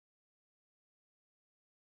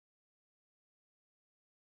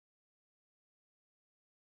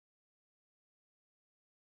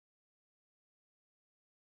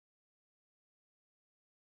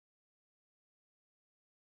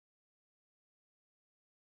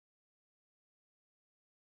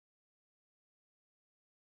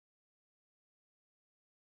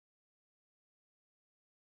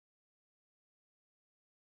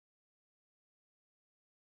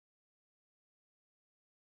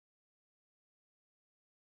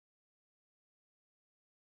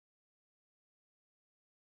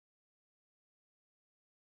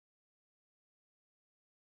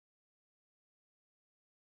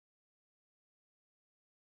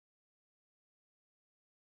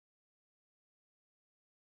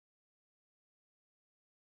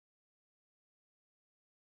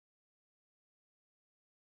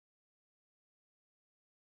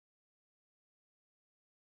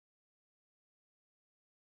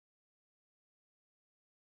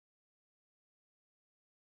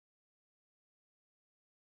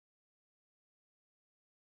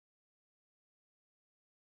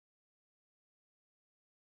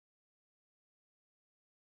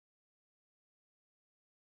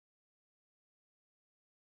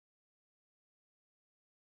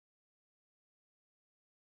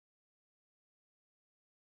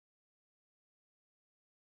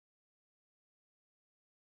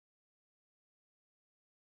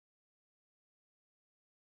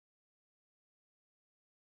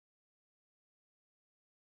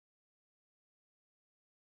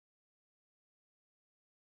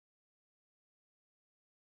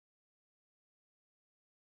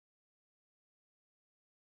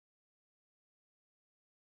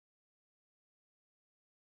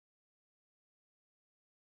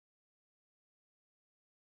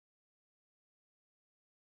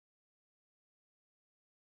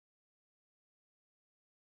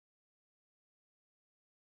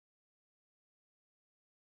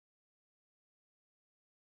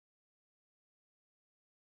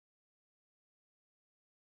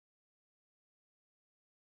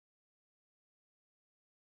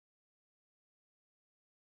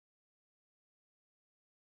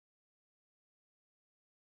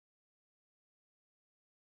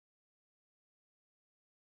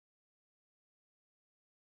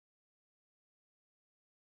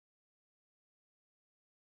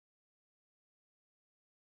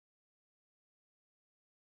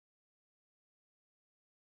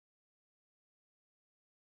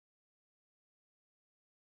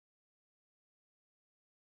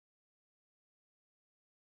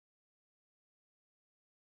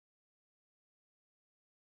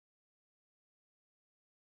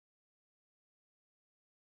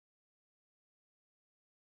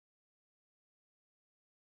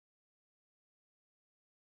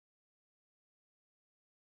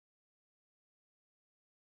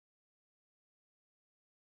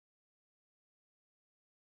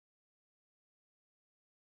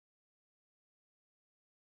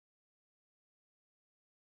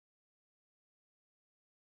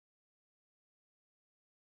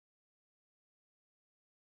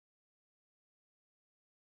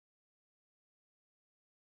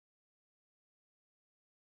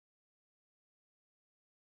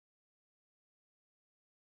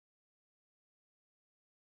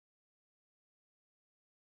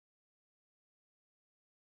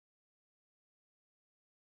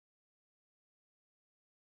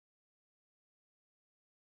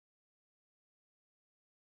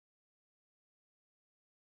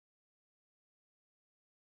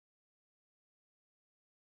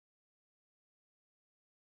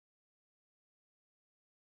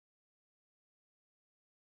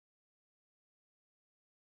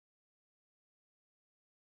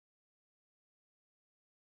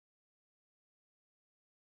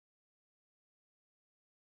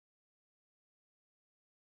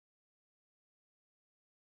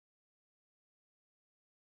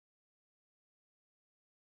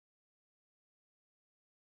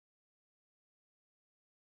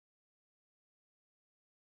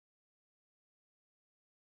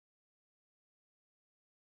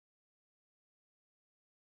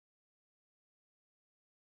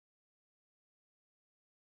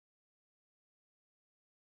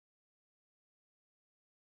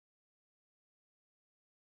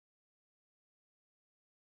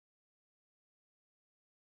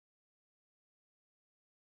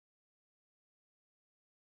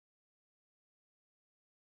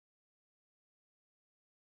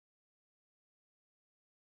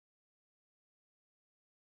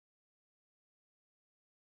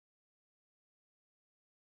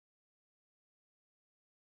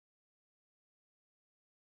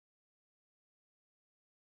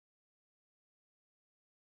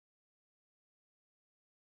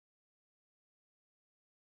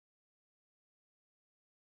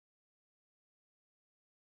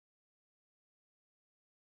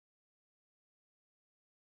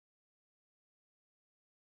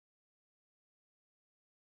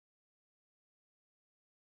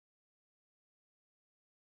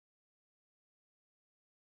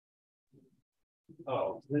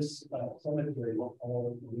Oh, this cemetery will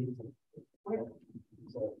all leave.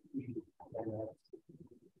 So,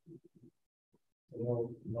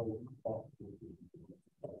 no,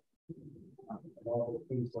 all the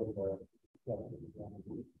things of the.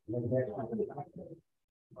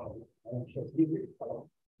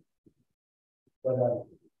 But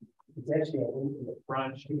it's actually a link to the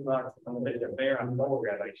front shoebox on the fair on Lower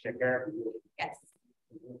Red. I check there. Yes.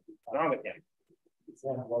 What's wrong with him? It's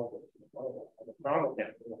not local. What's wrong with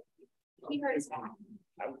him? He hurt his back.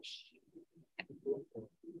 Ouch.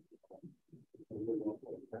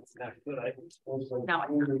 That's not good. No.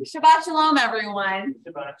 Shabbat Shalom, everyone.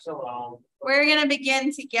 Shabbat Shalom. We're going to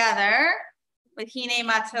begin together with Hine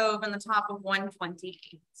Matov in the top of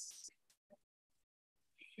 128.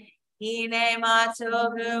 Hine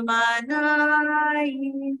Matov Umanai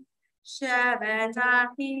Shevet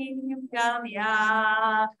Achim Gam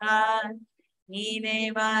Yachad.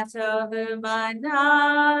 Hine Matov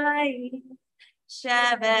Umanai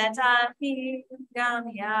Shevet Achim Gam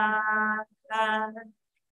Yachad.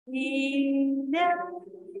 Hine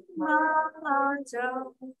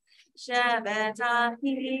Matov Shevet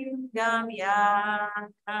Achim Gam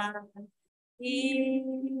Yachad.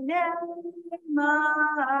 Hine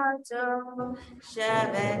Matov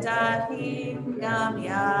Shevet Achim Gam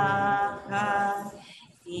Yachad.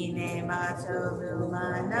 Hine Matov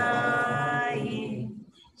Umanai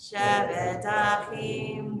Shevet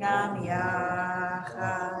Achim Gam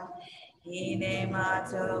Yachad. Hine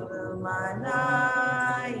Matov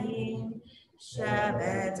Umanai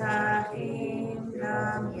Shevet Achim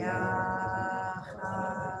Gam Yachad.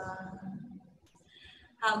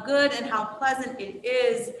 How good and how pleasant it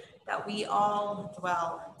is that we all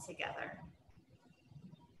dwell together.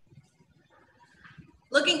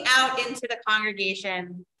 Looking out into the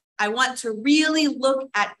congregation, I want to really look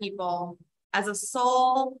at people as a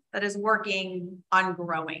soul that is working on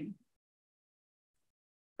growing.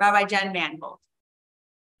 Rabbi Jen Mangold.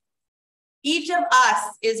 Each of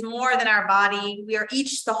us is more than our body. We are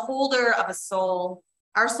each the holder of a soul.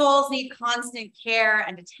 Our souls need constant care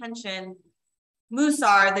and attention.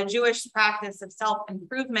 Musar, the Jewish practice of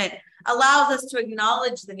self-improvement, allows us to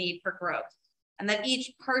acknowledge the need for growth and that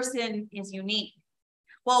each person is unique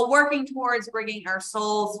while working towards bringing our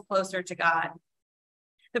souls closer to God.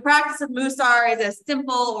 The practice of Musar is as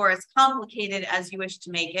simple or as complicated as you wish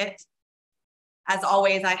to make it. As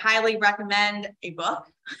always, I highly recommend a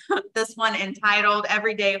book, this one entitled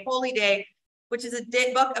Everyday Holy Day, which is a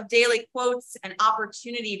book of daily quotes and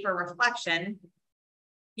opportunity for reflection.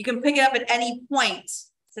 You can pick it up at any point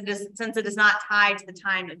since it is not tied to the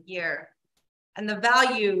time of year. And the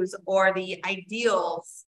values or the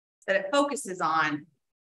ideals that it focuses on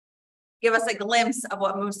give us a glimpse of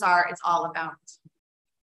what Musar is all about.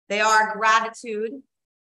 They are gratitude,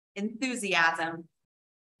 enthusiasm,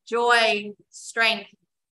 joy, strength,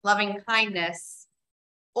 loving kindness,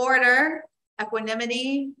 order,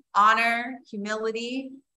 equanimity, honor,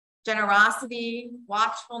 humility, generosity,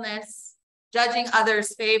 watchfulness, judging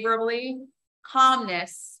others favorably,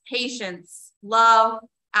 calmness, patience, love,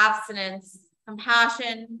 abstinence,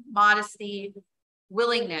 compassion, modesty,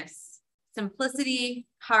 willingness, simplicity,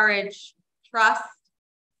 courage, trust,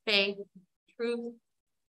 faith, truth,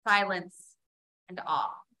 silence, and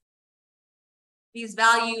awe. These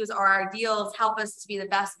values or our ideals help us to be the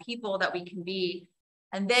best people that we can be,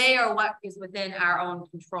 and they are what is within our own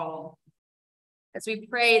control. As we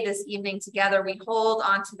pray this evening together, we hold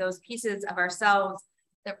on to those pieces of ourselves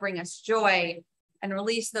that bring us joy and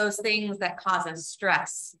release those things that cause us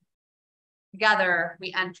stress. Together,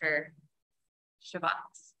 we enter Shabbat.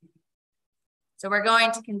 So we're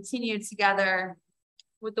going to continue together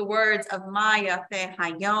with the words of Ma Yafeh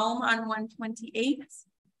Hayom on 128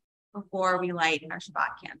 before we light our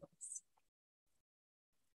Shabbat candles.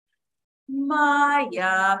 Ma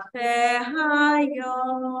Yafeh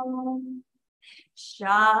Hayom,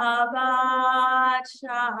 Shabbat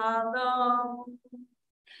Shalom,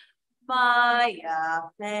 Ma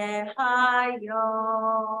Yafeh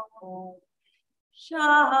Hayom,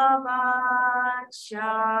 Shabbat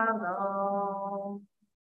Shalom,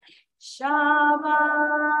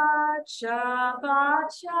 Shabbat, Shabbat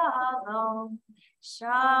Shalom,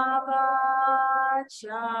 Shabbat,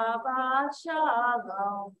 Shabbat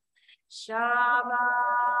Shalom,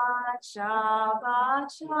 Shabbat, Shabbat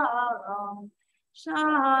Shalom,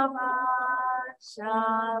 Shabbat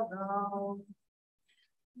Shalom,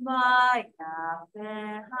 Ma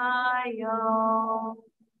Yafeh Hayom,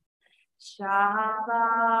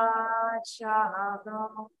 Shabbat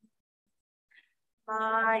Shalom,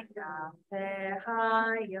 Ma Yafeh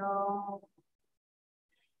Hayom,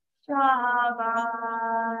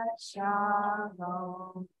 Shabbat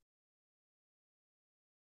Shalom.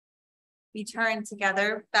 We turn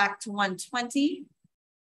together back to 120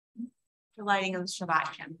 for lighting of the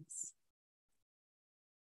Shabbat candles.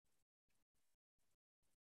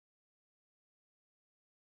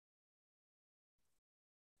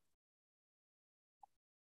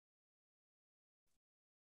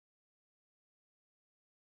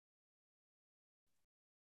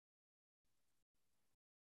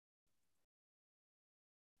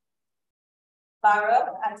 Baruch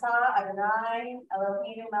atah Adonai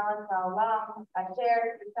Eloheinu melech haolam asher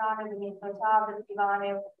kitanu b'mitzvotav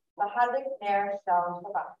v'tzivanu v'hadlik ner shel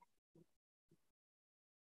Shabbat.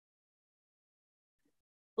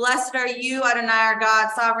 Blessed are you, Adonai, our God,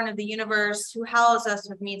 sovereign of the universe, who hallows us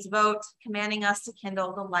with mitzvot, commanding us to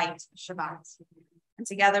kindle the light of Shabbat. And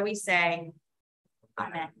together we say,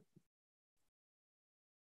 Amen.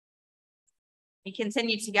 We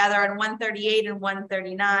continue together on 138 and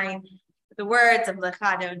 139 with the words of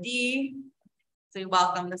Lecha Dodi. So we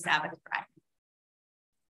welcome the Sabbath bride.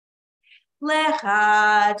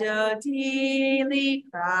 Lecha Dodi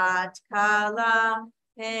likrat kala,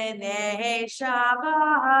 Penei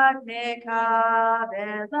Shabbat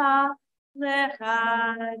nekavela. Lecha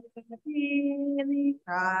Dodi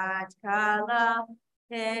likrat kala,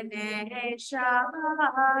 Penei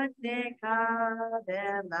Shabbat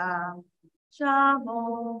nekavela.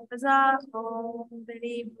 Shalom v'zachor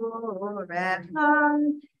v'diburecha,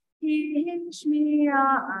 Hishmi'anu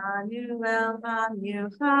el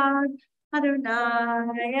hamiuchad,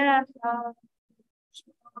 Adonai echad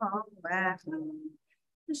shmorecha.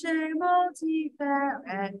 Shemo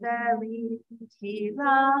tiferet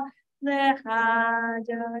v'ritila, Lecha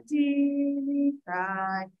Dodi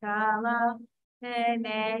likrat kala,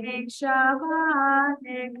 Penei Shabbat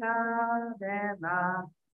nekavela.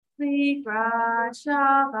 Likrat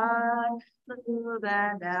Shabbat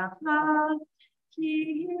l'uvedecha, ki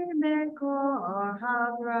mekor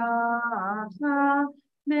habracha,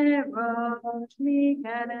 merosh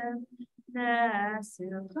mikedem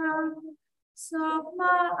nesucha, sof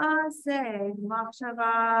ma'aseh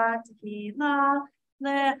machshavat kila,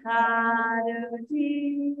 lecha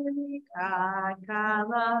dodi likrat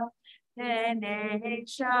kala, penei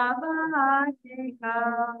Shabbat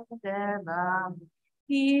nekavela.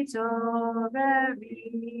 Hitoreri,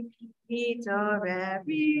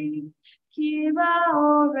 kiba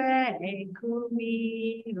ore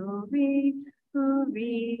kumi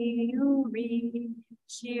uri,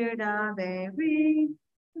 shirda beri,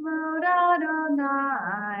 Roda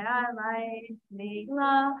Adonai alai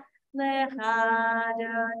nigla, lecha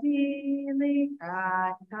dodi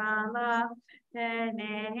likrat kala,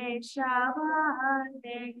 penei Shabbat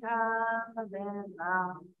nekavela.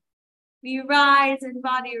 We rise in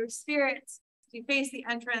body or spirit to face the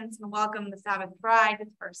entrance and welcome the Sabbath bride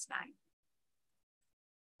its first night.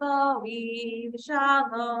 Bo'i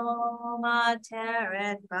v'shalom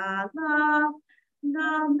ateret bala,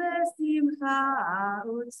 gam b'simcha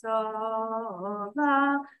utzola,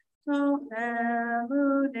 tochem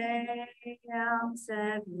u'neyam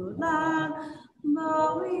segula,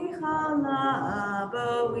 bo'i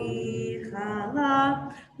chala,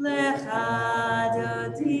 lecha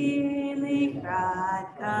dodi likrat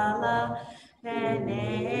kala,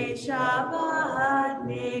 penei Shabbat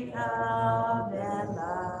nekavela.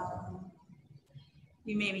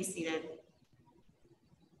 You may be seated.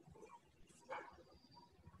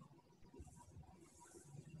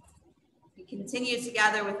 We continue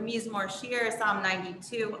together with Mizmor Shir, Psalm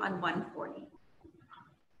 92 on 140.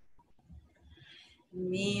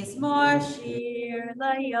 Mizmor Shir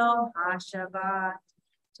Layom HaShabbat,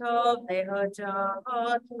 Tov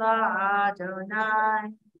lehodot la'Adonai,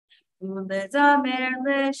 Ulezamer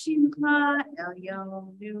leshimcha elyon,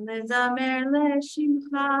 ulezamer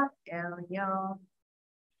leshimcha elyon,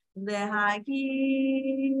 lehagi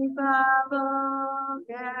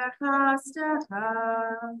baboker chastecha,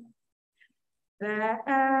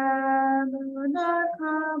 ve'emunacha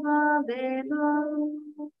b'lelo,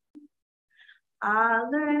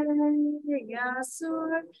 alei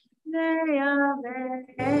yasur ve'aven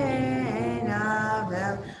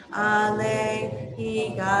avel, alei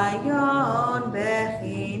higayon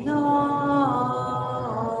bechinon.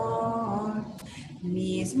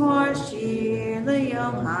 Mizmor shir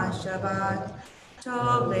leyom HaShabbat,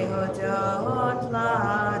 tov lehodot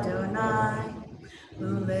la'Adonai,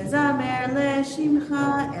 ulezamer leshimcha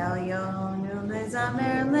elyon,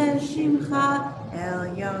 ulezamer leshimcha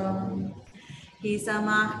elyon. Ki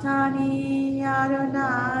samachtani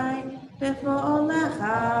Adonai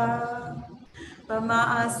b'po'olecha,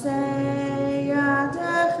 b'ma'aseh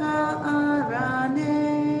yadecha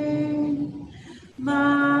aranei,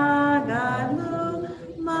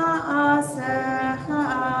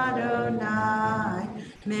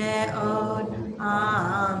 מאוד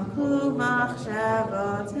עמקו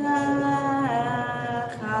מחשבותיך.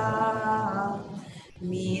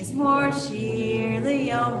 מזמור שיר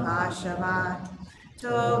ליום השבת,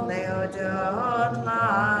 טוב להודות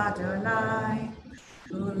לאדוני,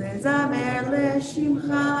 ולזמר לשמך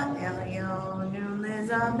עליון,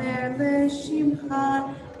 ולזמר לשמך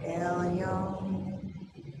עליון.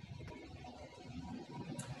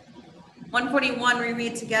 141, we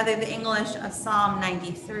read together the English of Psalm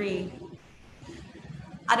 93.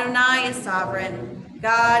 Adonai is sovereign,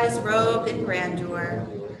 God is robed in grandeur.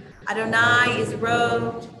 Adonai is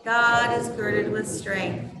robed, God is girded with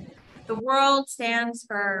strength. The world stands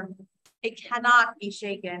firm, it cannot be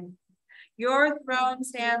shaken. Your throne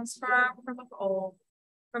stands firm from of old.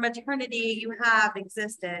 From eternity you have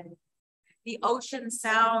existed. The ocean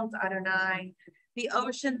sounds, Adonai. The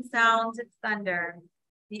ocean sounds its thunder.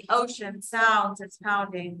 The ocean sounds its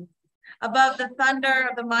pounding. Above the thunder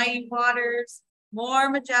of the mighty waters, more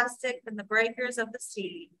majestic than the breakers of the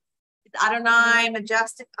sea, is Adonai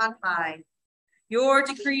majestic on high. Your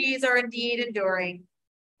decrees are indeed enduring.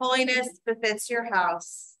 Holiness befits your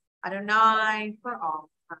house, Adonai for all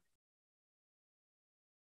time.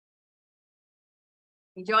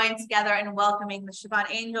 We join together in welcoming the Shabbat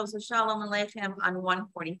angels of Shalom Aleichem on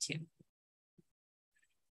 142.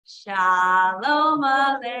 Shalom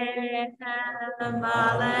Aleichem,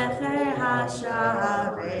 Malechei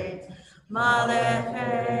HaSharet,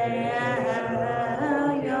 Malechei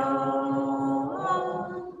Elyon,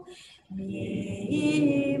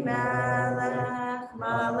 Mi Melech,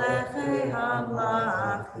 Malechei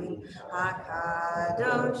HaMlachim,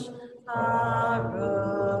 HaKadosh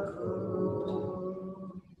Baruch Hu.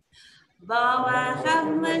 Bo'echem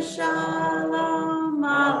l'shalom,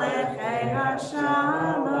 Malechei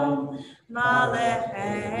HaShalom,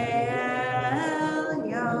 Malechei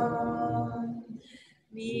Elyon.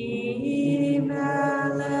 Mi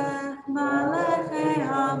Melech, Malechei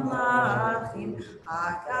HaMlachim,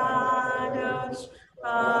 HaKadosh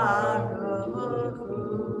Baruch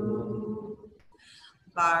Hu.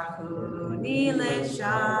 Barchuni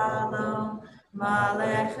l'shalom,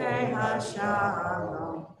 Malechei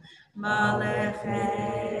HaShalom, Malechei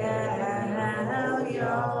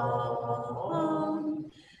Elyon.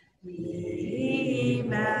 Mi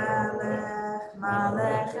Melech,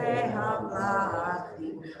 Malechei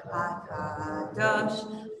HaMlachim, HaKadosh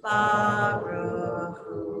Baruch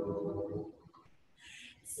Hu.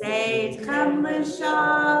 Seitchem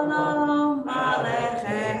l'shalom,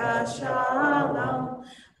 Malechei HaShalom,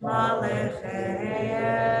 Malechei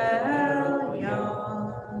Elyon.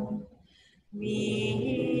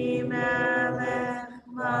 Mi Melech,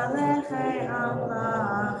 Malechei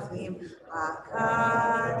HaMlachim,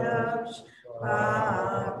 HaKadosh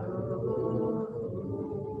Baruch Hu.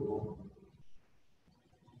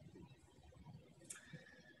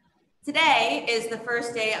 Today is the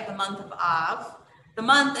first day of the month of Av, the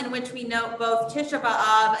month in which we note both Tisha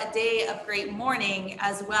B'Av, a day of great mourning,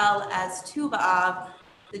 as well as Tu B'Av,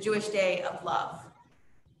 the Jewish day of love.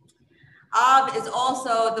 Av is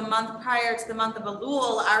also the month prior to the month of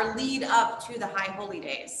Elul, our lead up to the High Holy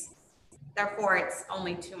Days. Therefore, it's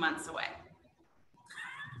only 2 months away.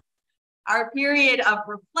 Our period of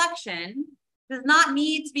reflection does not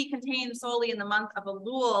need to be contained solely in the month of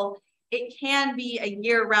Elul. It can be a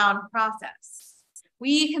year-round process.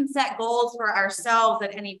 We can set goals for ourselves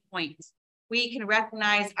at any point. We can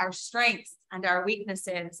recognize our strengths and our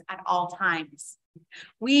weaknesses at all times.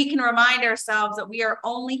 We can remind ourselves that we are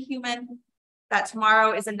only human, that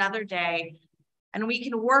tomorrow is another day, and we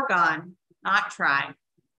can work on, not try,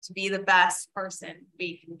 to be the best person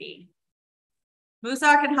we can be.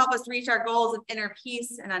 Musar can help us reach our goals of inner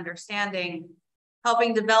peace and understanding,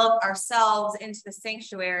 helping develop ourselves into the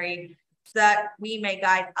sanctuary so that we may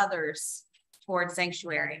guide others towards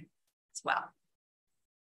sanctuary as well.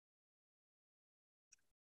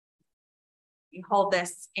 We hold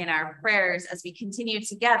this in our prayers as we continue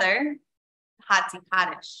together, Hatzi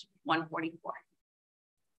Kaddish 144.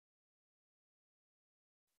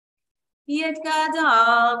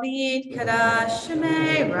 Yitgadal v'yitkadash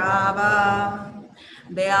shemei Rabbah,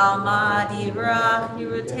 Be'alma divrach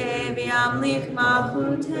yirutei v'yamlich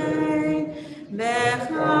malchutei,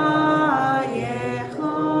 B'chayechonu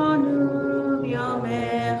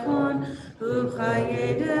v'yomechon,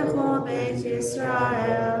 U'chayedecho Beit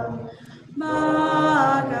Yisrael,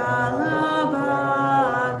 Bagala,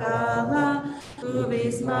 Bagala,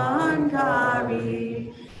 U'bizman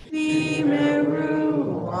kari,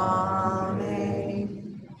 V'meru Amen.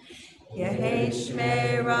 Yehei Shmei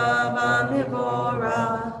Rabbah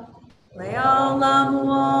Mevorah, Le'olam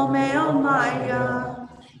U'omei Omaya,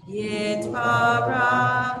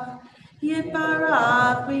 Yitbarach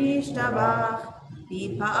Barach Bishtabach,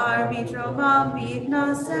 Bipar Bitrovam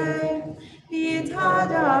Bitnase,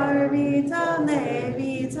 Bitadar Bitale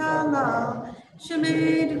Bitalal,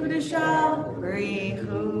 Shemid Kudashal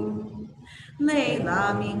Brichu, Leila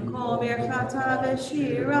Minko Birchata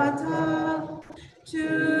Veshirata,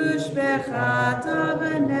 Tushbechata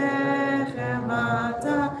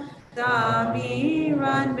Benechemata,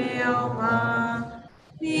 Damiran Beoma,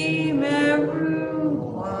 Bimeru,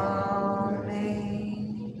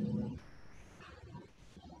 Amen.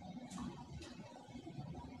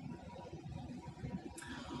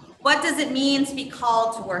 What does it mean to be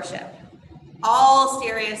called to worship? All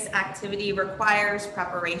serious activity requires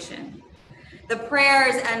preparation. The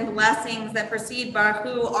prayers and blessings that precede Baruch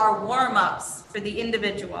Hu are warm-ups for the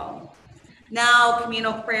individual. Now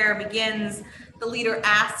communal prayer begins. The leader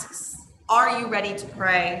asks, "Are you ready to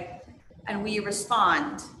pray?" And we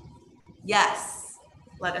respond, "Yes,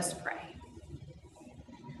 let us pray."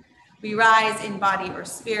 We rise in body or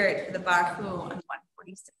spirit for the Baruch Hu on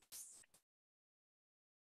 146.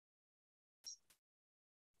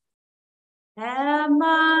 Am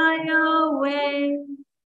I awake?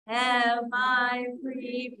 Am I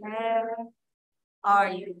prepared? Are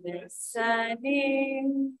you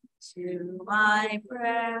listening to my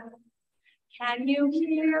prayer? Can you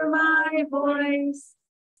hear my voice?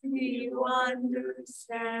 Do you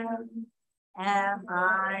understand? Am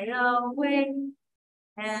I awake?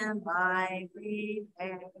 Am I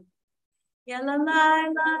prepared? Yalla la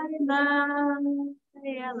la la,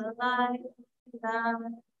 yalla la la.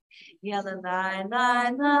 Yalla la la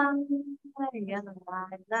la, yalla la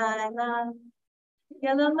la la,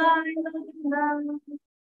 yalla la la la,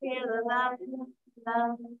 yalla la la,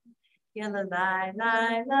 yalla la la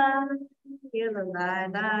la, yalla la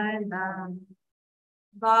la la.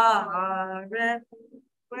 Baruch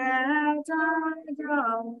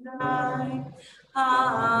Adonai,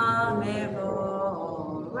 HaMevorach.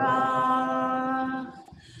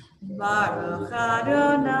 Baruch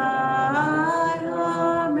Adonai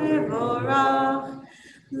HaMevorach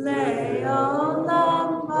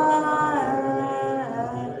Le'olam Va'ed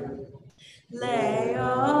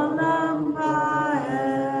Le'olam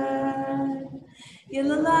Va'ed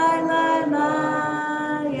Yilalai lai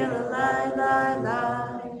lai Yilalai lai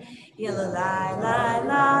lai Yilalai lai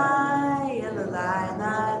lai Yilalai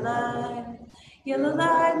lai lai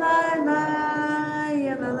Yilalai lai lai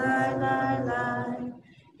Yilalai lai lai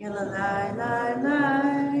Yalla lai lai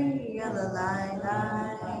lai, yalla lai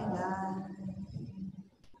lai lai.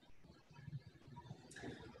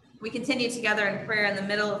 We continue together in prayer in the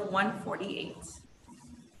middle of 148.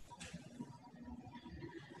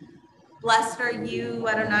 Blessed are you,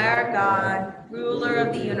 Adonai our God, ruler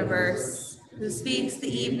of the universe, who speaks the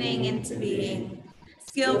evening into being,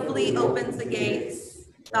 skillfully opens the gates,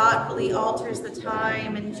 thoughtfully alters the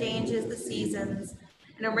time and changes the seasons,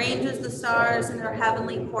 and arranges the stars in their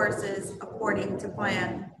heavenly courses according to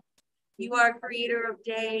plan. You are creator of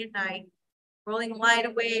day and night, rolling light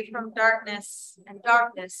away from darkness and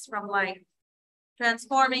darkness from light,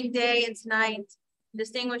 transforming day into night,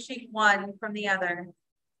 distinguishing one from the other.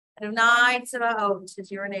 Adonai Tzebaot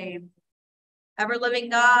is your name.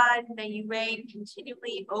 Ever-living God, may you reign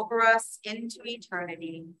continually over us into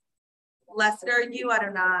eternity. Blessed are you,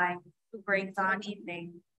 Adonai, who brings on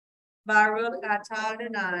evening. Baruch atah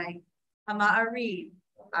Adonai, Ha'ma'ariv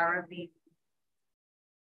Arabim.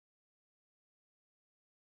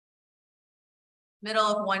 Middle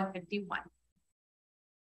of 151.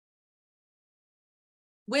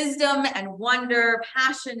 Wisdom and wonder,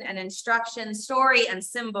 passion and instruction, story and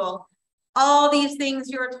symbol, all these things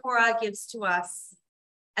your Torah gives to us.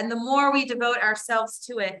 And the more we devote ourselves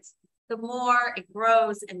to it, the more it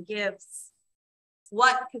grows and gives.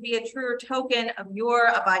 What could be a truer token of your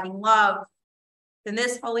abiding love than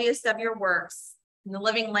this holiest of your works in the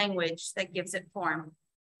living language that gives it form?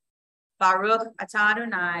 Baruch atah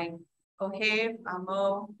Adonai, Ohev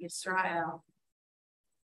Amo Yisrael.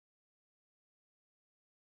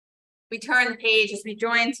 We turn the page as we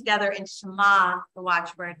join together in Shema, the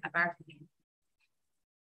watchword of our faith.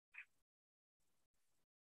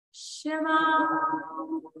 Shema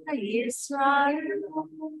Yisrael,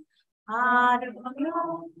 Adonai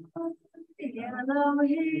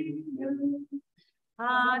Eloheinu,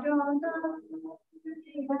 Adonai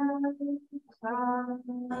Echad.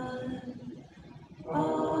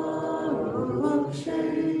 Baruch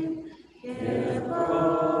Shem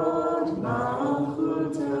Kevod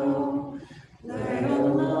Malchuto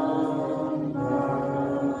Le'olam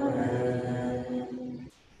Va'ed.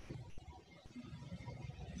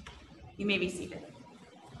 You may be seated.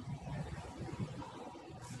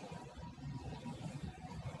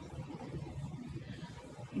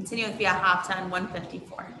 Continue with V'ahavta in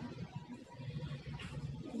 154.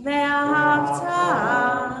 ואהבת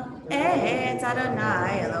את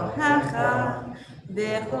אדוני אלוהיך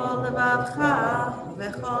בכל לבבך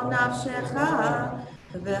וכל נפשך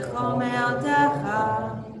וכל מאודך,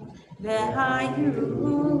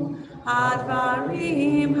 והיו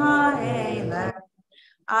הדברים האלה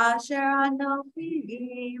אשר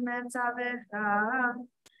אנוכי מצווך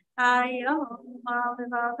היום על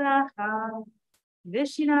לבבך,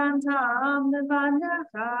 ושיננתם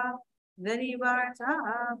לבניך ודיברת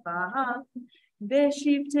בם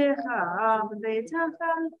בשבתך בביתך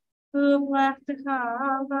ובלכתך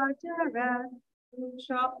בדרך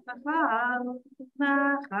ובשוכבך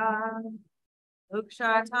ובקומך,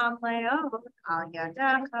 וקשרתם להיות על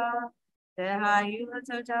ידך והיו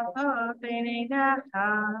לצוותיך בין עיניך,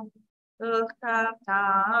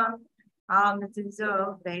 וכתבתם על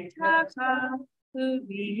מזוזות ביתך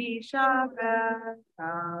ובשעריך.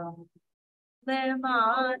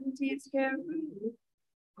 למען תזכרו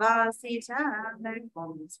ועשיתם את כל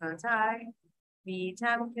מצוותיי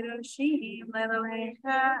והייתם קדושים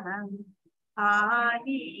לאלוהיכם,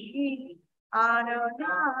 אני אדוני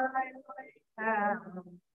אלוהיכם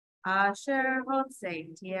אשר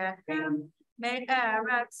הוצאתיכם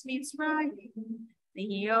מארץ מצרים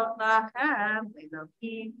להיות לכם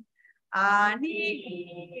לאלוהים, אני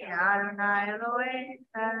אדוני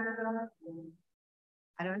אלוהיכם.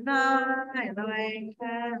 Adonai Elohim,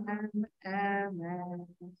 Amen.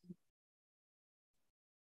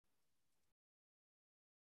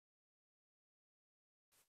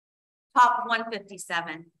 Top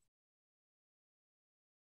 157.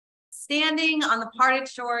 Standing on the parted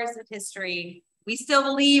shores of history, we still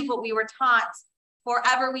believe what we were taught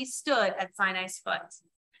forever we stood at Sinai's foot,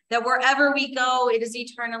 that wherever we go, it is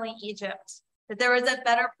eternally Egypt, that there is a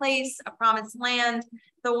better place, a promised land.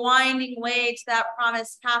 The winding way to that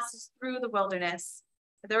promise passes through the wilderness,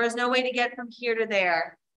 but there is no way to get from here to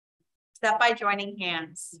there, except by joining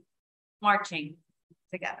hands, marching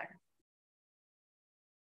together.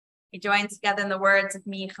 We join together in the words of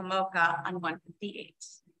Mi Chamoka on 158.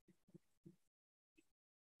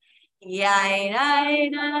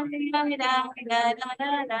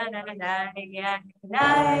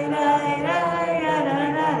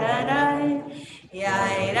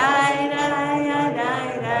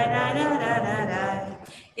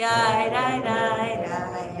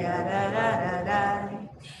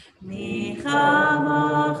 Mi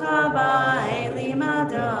chamocha ba'elim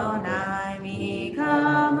Adonai, mi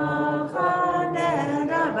chamocha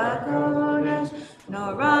neda b'kodesh,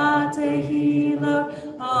 nora tehilo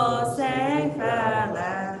oseh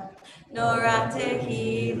felech, nora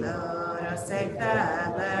tehilo oseh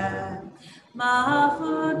felech.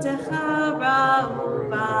 Malchutecha ra'u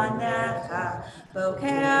banecha,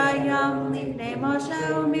 bokeh hayam lifnei Moshe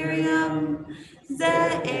u'Miriam, ze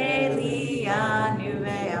Elianu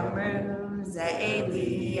ve'amru, ze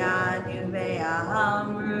Elianu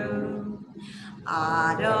ve'amru,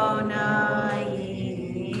 Adonai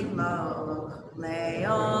yimloch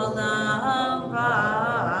le'olam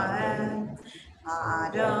va'ed,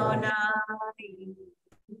 Adonai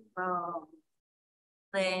yimloch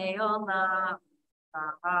le'olam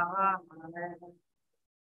va'ed.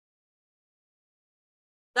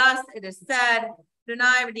 Thus it is said,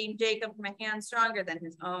 Adonai redeemed Jacob from a hand stronger than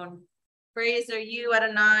his own. Praised are you,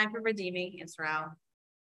 Adonai, for redeeming Israel.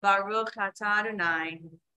 Baruch atah Adonai,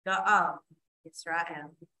 Ga'al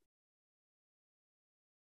Israel.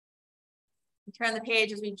 We turn the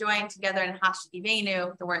page as we join together in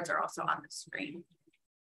Hashkivenu. The words are also on the screen.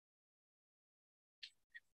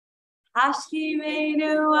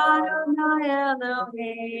 Hashkivenu Adonai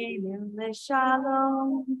Eloheinu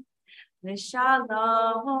l'shalom,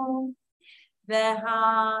 l'shalom.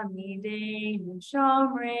 V'hamidenu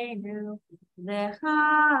shomrenu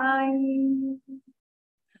l'chaim.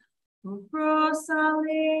 Ufros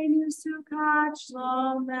aleinu sukat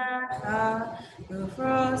shlomecha,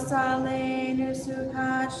 ufros aleinu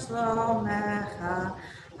sukat shlomecha.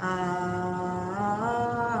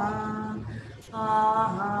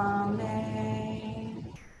 Amen.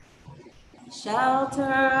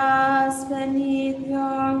 Shelter us beneath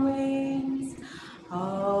your wings,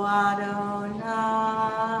 O Adonai,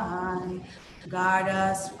 guard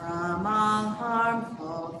us from all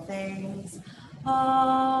harmful things,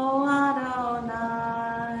 O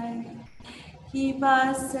Adonai. Keep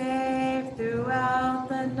us safe throughout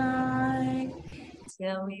the night,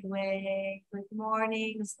 till we wake with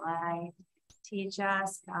morning's light. Teach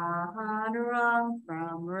us God wrong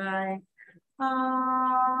from right.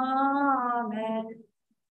 Amen.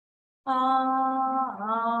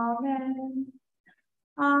 Amen.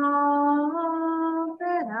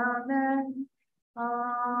 Amen.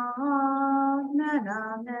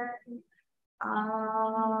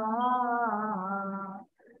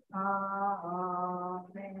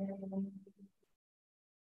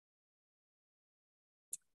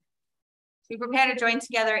 We prepare to join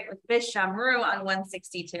together with Bishamru on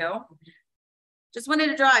 162. Just wanted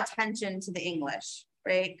to draw attention to the English,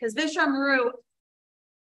 right? Because Bishamru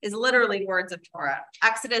is literally words of Torah.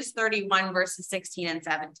 Exodus 31, verses 16 and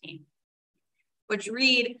 17, which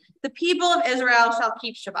read, the people of Israel shall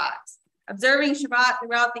keep Shabbat. Observing Shabbat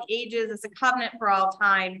throughout the ages is a covenant for all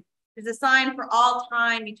time. It is a sign for all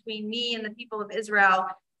time between me and the people of Israel.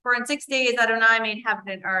 For in 6 days Adonai made heaven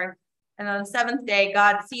and earth, and on the seventh day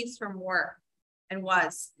God ceased from work and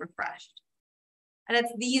was refreshed. And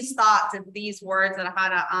it's these thoughts and these words that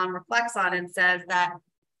Hannah reflects on and says that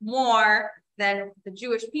more than the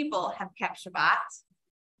Jewish people have kept Shabbat,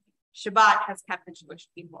 Shabbat has kept the Jewish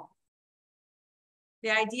people.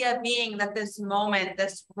 The idea being that this moment,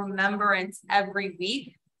 this remembrance every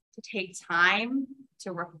week to take time,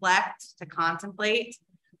 to reflect, to contemplate,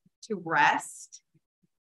 to rest,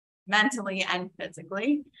 mentally and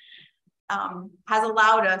physically, has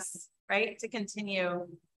allowed us, right, to continue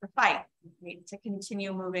the fight, right, to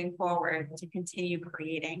continue moving forward, to continue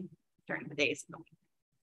creating during the days of the week.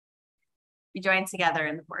 We join together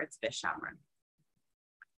in the words Vishamru.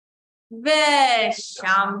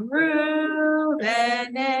 Vishamru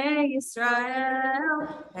b'nei Yisrael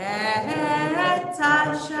et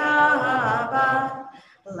ha-Shabbat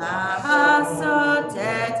la'asot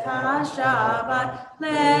et ha-Shabbat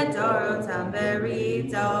ledorotam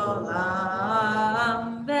berit olam.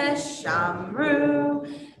 Vishamru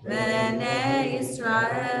b'nei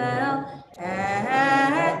Yisrael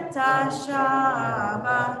et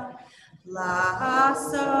ha-Shabbat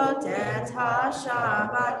la'asot et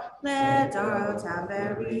ha-Shabbat ledorotam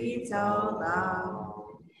berit olam.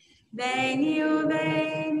 Beini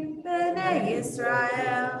ubein b'nei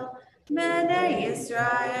Yisrael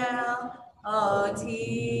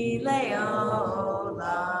oti le'olam.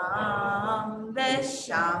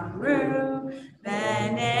 Vishamru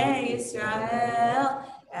b'nei Yisrael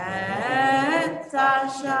et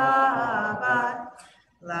ha-Shabbat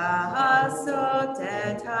la'asot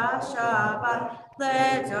et ha-Shabbat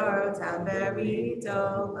ledorotam berit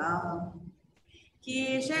olam. Ki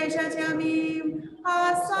sheshet yamim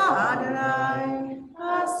asa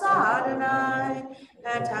Adonai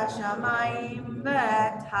et hashamayim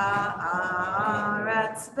et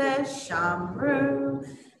haaretz. Vishamru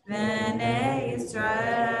b'nei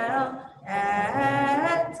Yisrael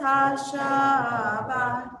et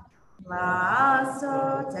ha-Shabbat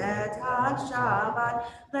la'asot et ha-Shabbat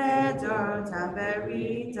ledorotam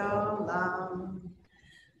berit olam.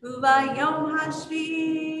 Ubayom hashvi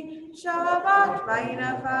Shabbat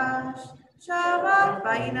vayinafash, Shabbat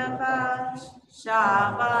vayinafash,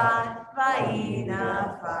 Shabbat vayinafash.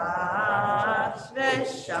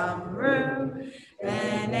 Vishamru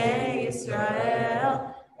b'nei Yisrael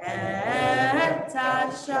et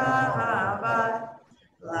ha-Shabbat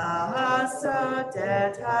la'asot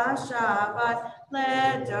et ha-Shabbat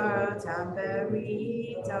ledorotam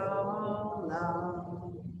berit olam.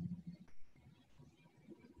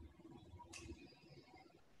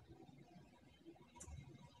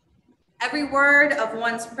 Every word of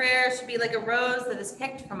one's prayer should be like a rose that is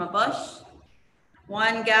picked from a bush.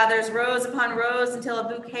 One gathers rows upon rows until a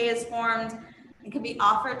bouquet is formed and can be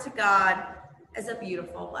offered to God as a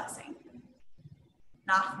beautiful blessing.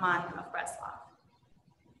 Nachman of Breslov.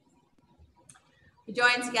 We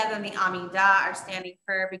join together in the Amidah, our standing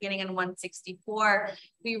prayer, beginning in 164.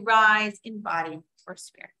 We rise in body or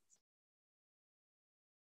spirit.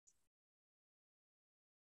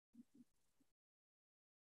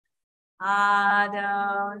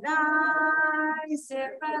 Adonai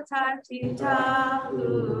sifratati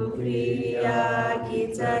tahu priya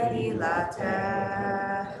gita hilatecha.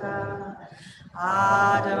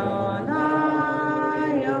 Adonai,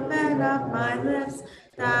 open up my lips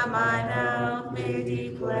that my mouth may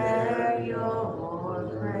declare your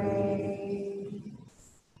praise.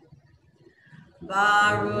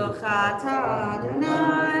 Baruch atah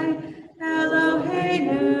Adonai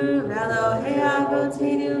Eloheinu, Elohei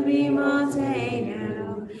Avotenu v'Imotenu,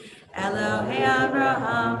 Elohei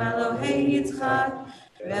Abraham, Elohei Yitzchak,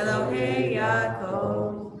 Elohei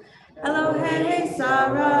Yaakov, Elohei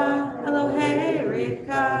Sarah, Elohei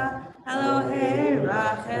Rivka, Elohei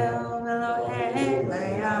Rachel, Elohei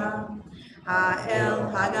Leah, Ha'el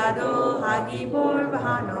Hagadol, Hagibor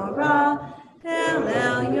v'Hanora, El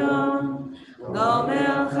Elyon,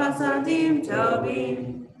 Gomel Chasadim Tobim,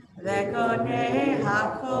 Vekonei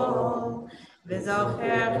hakol,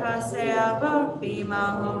 v'zocher chasei avot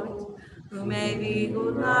b'imahot, u'mevi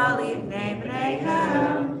gula livnei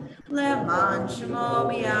bneihem, leman shmo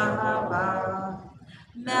b'yahava,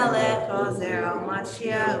 melech ozer al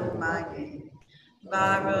Mashiach u'magin,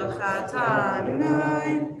 Baruch atah Adonai,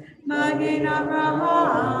 Magen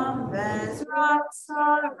Avraham, Bezrat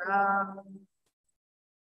Sarah.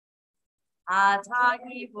 Atah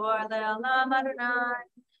Gibor Le'olam Adonai,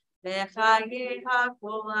 Bechaye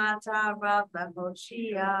HaKol atah Rav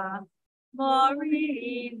Le'Hoshia,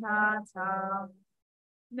 Mori Atah.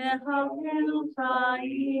 Mechayel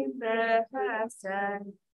Chaim Bechesed,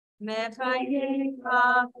 Mechayel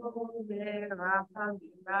HaKol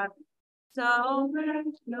Berachamim, Tomer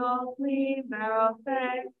Nofli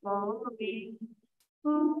Merofek Koli,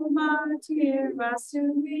 Umatir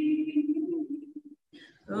Rasumi,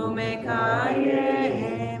 Umekayem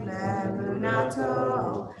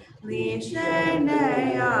Emunato,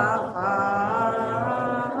 Lishenei Afar,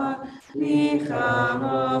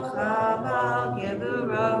 Michamocha Bal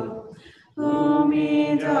Gevuro,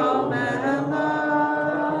 Umido Melech,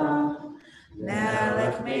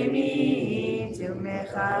 Melech Meimid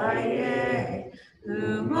Umechaye,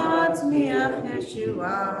 Umotzmiach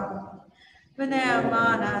Yeshua,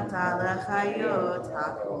 V'ne'emanat Alechayot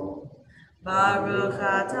Hakol, Baruch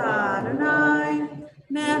atah Adonai,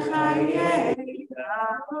 Mechayeh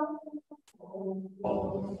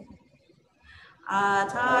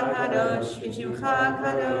Atah Kadosh, V'shimcha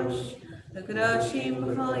Kadosh, V'kadoshim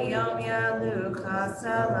b'chol yom yalucha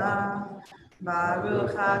selah.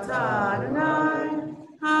 Baruch atah Adonai,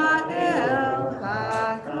 Ha'el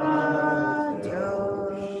HaKadosh.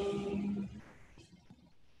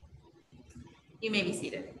 You may be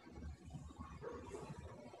seated.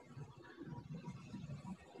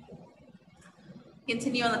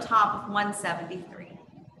 Continue on the top of 173.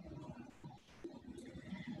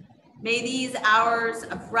 May these hours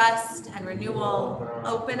of rest and renewal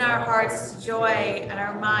open our hearts to joy and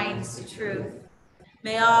our minds to truth.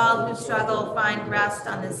 May all who struggle find rest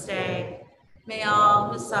on this day. May all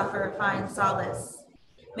who suffer find solace.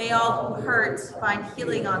 May all who hurt find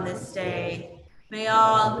healing on this day. May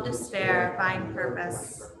all who despair find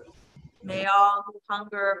purpose. May all who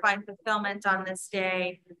hunger find fulfillment on this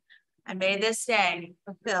day. And may this day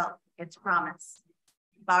fulfill its promise.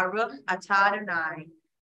 Baruch atah Adonai,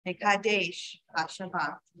 Mekadesh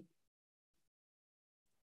HaShabbat.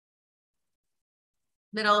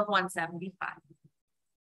 Middle of 175.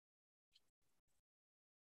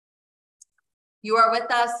 You are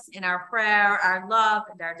with us in our prayer, our love,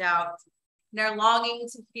 and our doubt, in our longing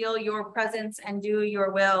to feel your presence and do your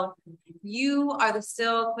will. You are the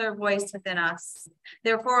still, clear voice within us.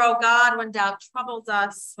 Therefore, O God, when doubt troubles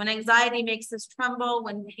us, when anxiety makes us tremble,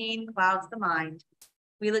 when pain clouds the mind,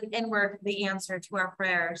 we look inward for the answer to our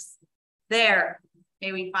prayers. There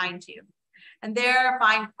may we find you, and there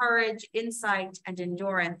find courage, insight, and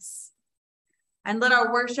endurance. And let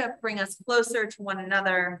our worship bring us closer to one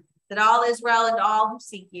another, that all Israel and all who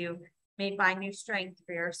seek you may find new strength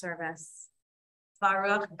for your service.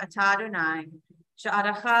 Baruch atah Adonai,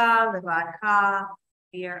 she'adacha levadcha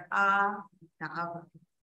v'yirah na'ava.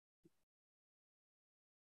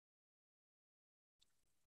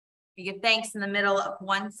 We give thanks in the middle of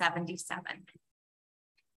 177.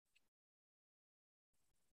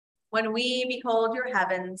 When we behold your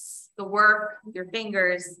heavens, the work of your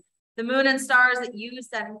fingers, the moon and stars that you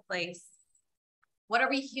set in place, what are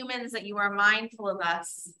we humans that you are mindful of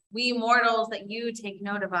us? We mortals that you take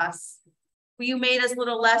note of us. For you made us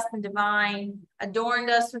little less than divine, adorned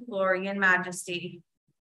us with glory and majesty.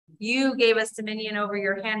 You gave us dominion over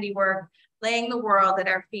your handiwork, laying the world at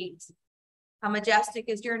our feet. How majestic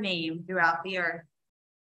is your name throughout the earth.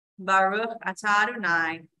 Baruch atah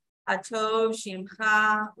Adonai, Atov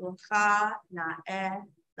Shimcha Ucha Na'eh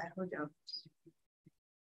Lehodot.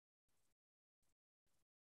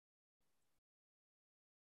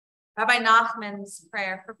 Rabbi Nachman's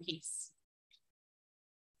prayer for peace.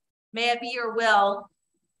 May it be your will,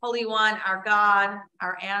 Holy One, our God,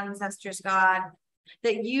 our ancestors' God,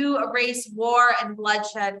 that you erase war and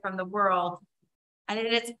bloodshed from the world, and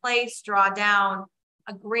in its place draw down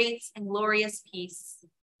a great and glorious peace,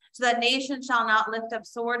 so that nation shall not lift up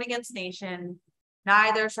sword against nation,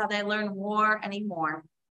 neither shall they learn war anymore.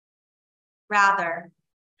 Rather,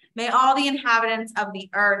 may all the inhabitants of the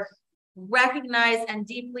earth recognize and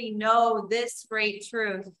deeply know this great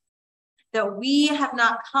truth, that we have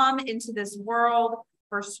not come into this world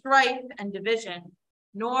for strife and division,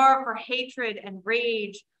 nor for hatred and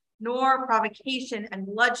rage, nor provocation and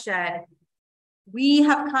bloodshed. We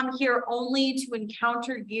have come here only to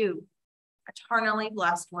encounter you, eternally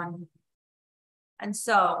blessed one. And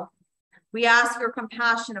so we ask your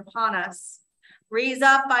compassion upon us. Raise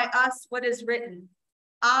up by us what is written.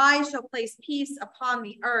 I shall place peace upon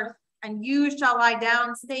the earth, and you shall lie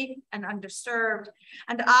down safe and undisturbed.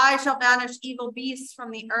 And I shall banish evil beasts from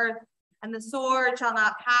the earth, and the sword shall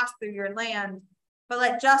not pass through your land. But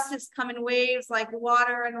let justice come in waves like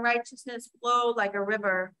water, and righteousness flow like a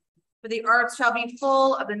river. For the earth shall be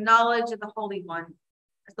full of the knowledge of the Holy One,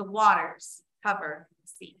 as the waters cover the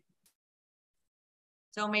sea.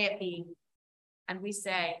 So may it be. And we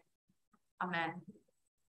say, Amen.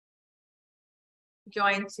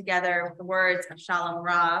 Join together with the words of Shalom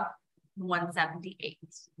Rav, 178.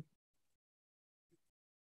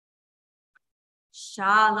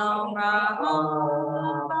 Shalom Rav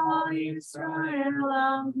Yisrael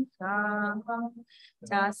Amcha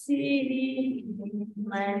Tasi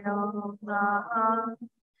Leolam.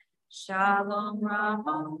 Shalom Rav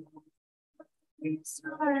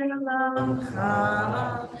Yisrael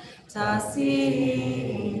Amcha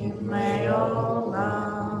Tasi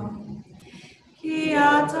Leolam. Ki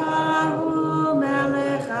atahu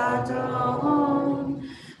melech adon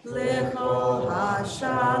lechol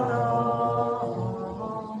hashalom.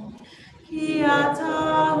 Ki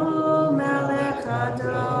atahu melech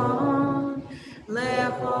adon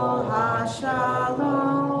lechol hashalom.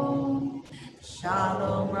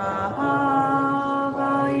 Shalom Rav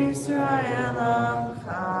Yisrael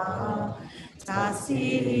Amcha Tasi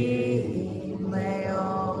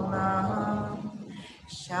Leolam.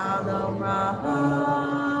 Shalom Rav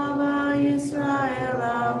Yisrael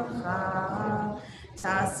Amcha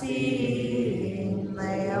Tasi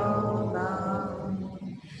Leolam.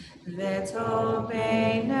 V'tov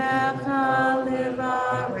beinecha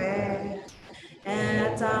livarech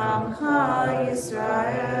et Amcha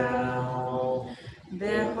Yisrael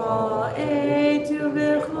b'chol עת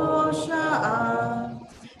ובכל שעה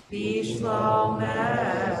בשלומך.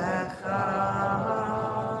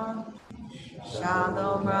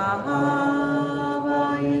 Shalom Rav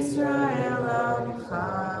Yisrael Amcha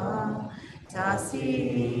Tasi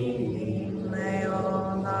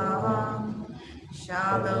Leolam.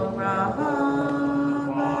 Shalom Rav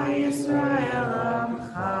Yisrael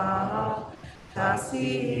Amcha Tasi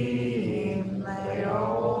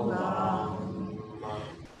Leolam.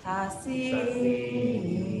 Tasi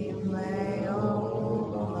Leolam.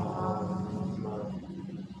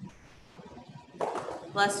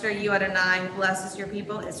 Blessed are you, Adonai, who blesses your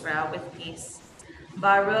people Israel with peace.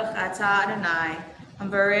 Baruch atah Adonai,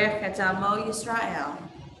 Ambarech et Amo Yisrael.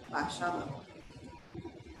 Shalom.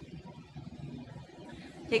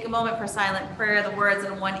 Take a moment for silent prayer, the words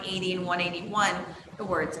in 180 and 181, the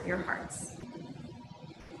words of your hearts.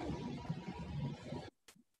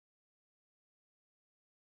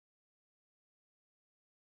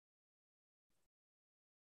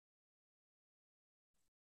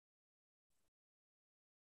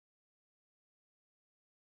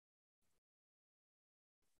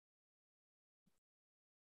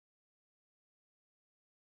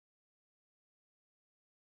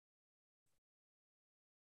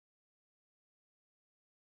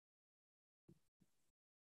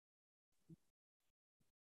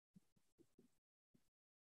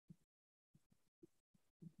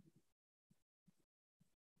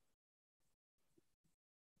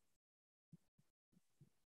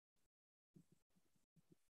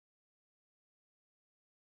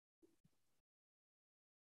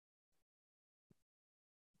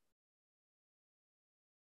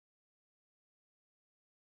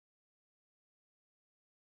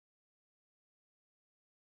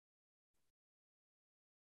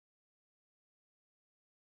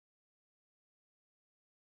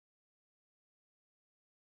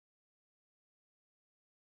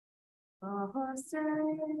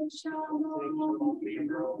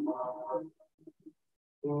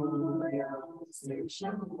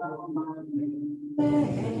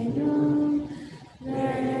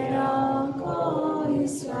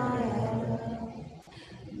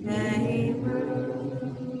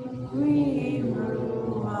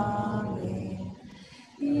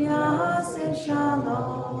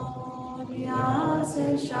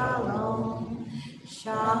 Shalom,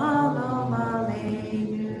 Shalom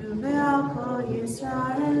Aleinu ve'al kol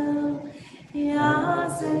Yisrael.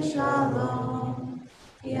 Yaseh Shalom,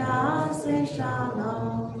 Yaseh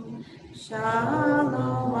Shalom,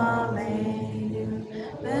 Shalom Aleinu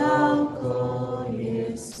ve'al kol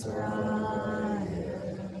Yisrael.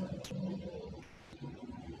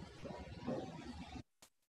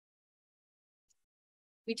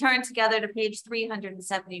 We turn together to page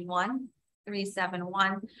 371.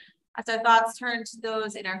 371. As our thoughts turn to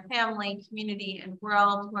those in our family, community, and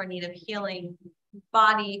world who are in need of healing,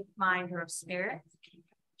 body, mind, or of spirit.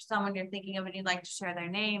 Someone you're thinking of and you'd like to share their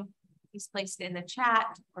name, please place it in the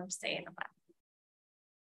chat or say it aloud.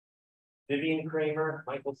 Vivian Kramer,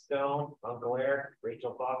 Michael Stone, Uncle Eric,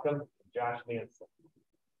 Rachel Bauckham, Josh Manson.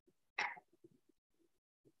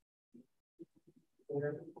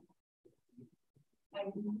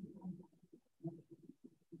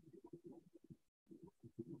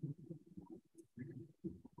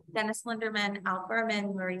 Dennis Linderman, Al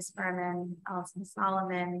Berman, Maurice Berman, Alison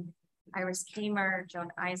Solomon, Iris Kamer, Joan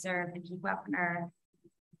Iser, Vicki Wepner,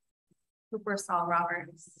 Cooper Saul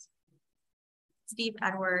Roberts, Steve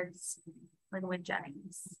Edwards, Linwood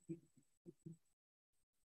Jennings.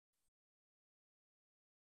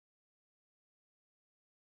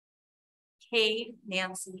 Kay,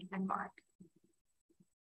 Nancy, and Mark.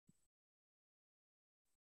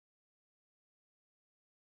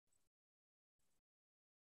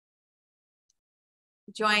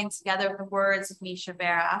 Join together with the words of Misha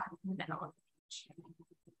Vera in the middle of the page.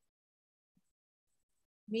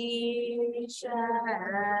 Misha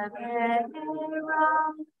Vera,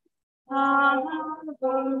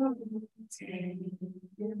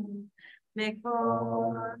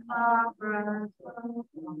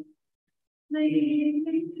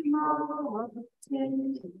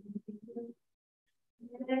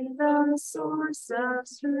 the source of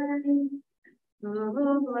strength,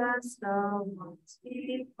 who bless the ones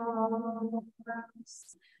before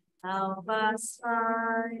us. Help us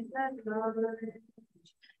find the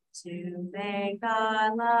courage to make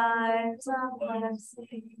our lives a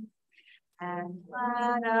blessing, and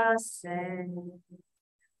let us say,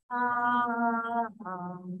 Amen.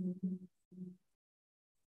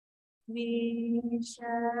 We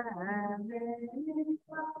shall live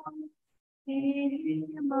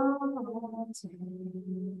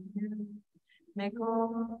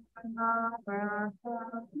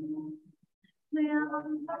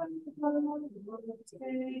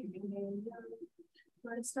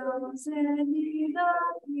those in need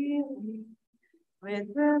of healing, with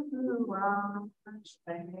the blue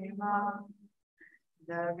flame of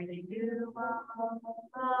the renewal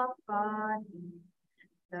of body,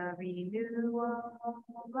 the renewal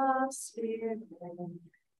of spirit,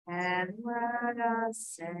 and let us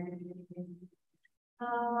say,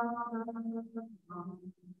 Amen.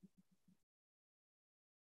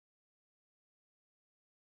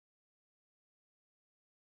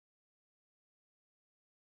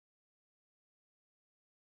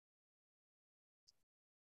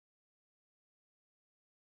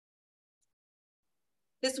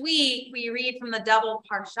 This week, we read from the double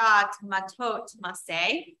parshat, Matot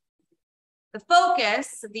Maseh. The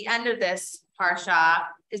focus at the end of this parsha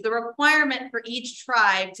is the requirement for each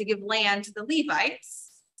tribe to give land to the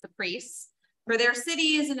Levites, the priests, for their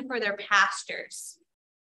cities and for their pastures.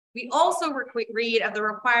 We also read of the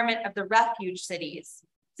requirement of the refuge cities,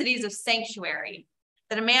 cities of sanctuary,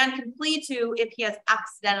 that a man can flee to if he has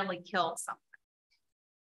accidentally killed someone.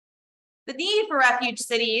 The need for refuge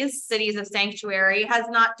cities, cities of sanctuary, has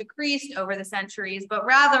not decreased over the centuries, but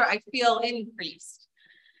rather I feel increased.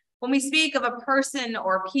 When we speak of a person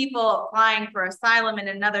or people applying for asylum in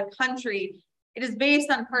another country, it is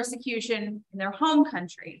based on persecution in their home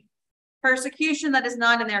country, persecution that is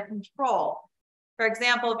not in their control. For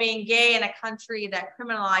example, being gay in a country that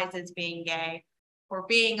criminalizes being gay, or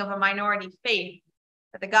being of a minority faith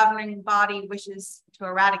that the governing body wishes to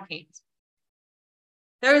eradicate.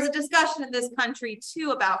 There is a discussion in this country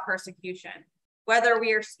too about persecution, whether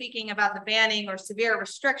we are speaking about the banning or severe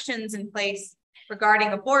restrictions in place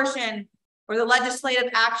regarding abortion, or the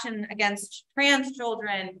legislative action against trans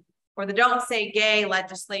children, or the Don't Say Gay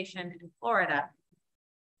legislation in Florida.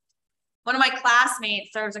 One of my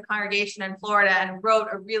classmates serves a congregation in Florida and wrote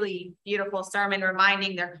a really beautiful sermon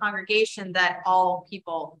reminding their congregation that all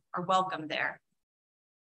people are welcome there,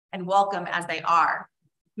 and welcome as they are,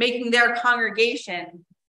 making their congregation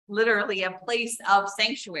literally a place of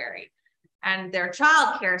sanctuary, and their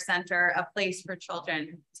child care center a place for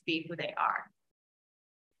children to be who they are.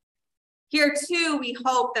 Here too, we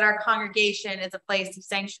hope that our congregation is a place of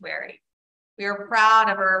sanctuary. We are proud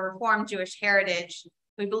of our Reformed Jewish heritage.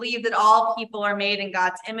 We believe that all people are made in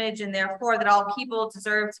God's image, and therefore that all people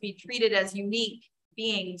deserve to be treated as unique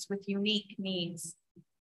beings with unique needs.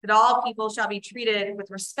 That all people shall be treated with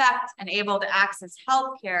respect and able to access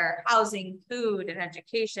healthcare, housing, food, and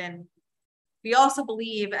education. We also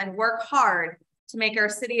believe and work hard to make our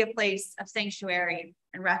city a place of sanctuary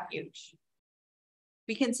and refuge.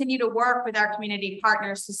 We continue to work with our community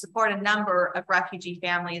partners to support a number of refugee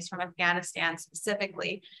families from Afghanistan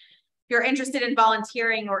specifically. If you're interested in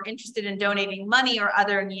volunteering or interested in donating money or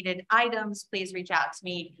other needed items, please reach out to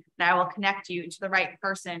me and I will connect you to the right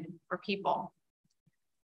person or people.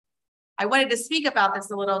 I wanted to speak about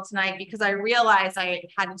this a little tonight because I realized I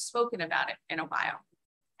hadn't spoken about it in a while,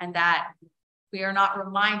 and that we are not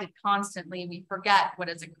reminded constantly. We forget what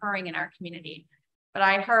is occurring in our community. But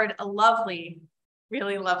I heard a lovely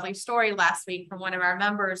really lovely story last week from one of our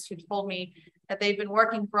members who told me that they've been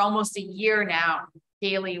working for almost a year now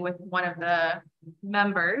daily with one of the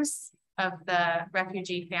members of the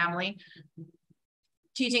refugee family,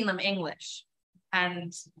 teaching them English.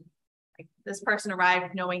 And this person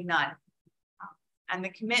arrived knowing none. And the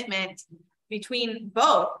commitment between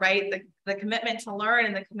both, right? The commitment to learn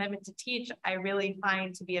and the commitment to teach, I really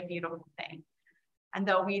find to be a beautiful thing. And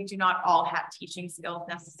though we do not all have teaching skills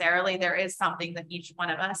necessarily, there is something that each one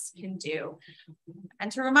of us can do. And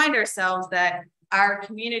to remind ourselves that our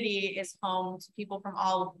community is home to people from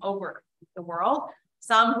all over the world,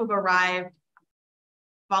 some who've arrived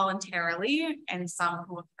voluntarily and some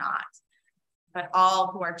who have not, but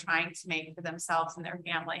all who are trying to make for themselves and their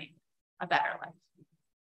family a better life.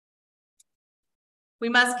 We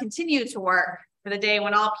must continue to work for the day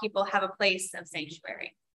when all people have a place of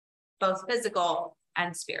sanctuary, both physical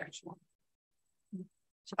and spiritual.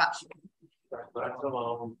 Shabbat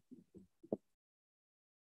shalom.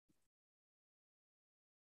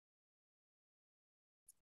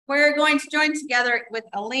 We're going to join together with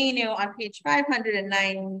Aleinu on page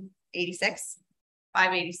 586.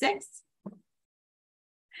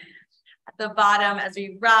 At the bottom, as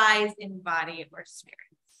we rise in body or spirit.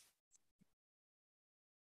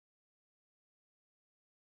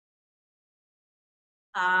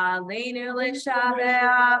 Aleinu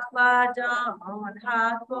l'shabeach l'adon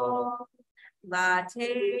hakol,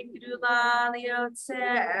 l'tei gdula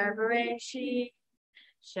liotzer b'reshit,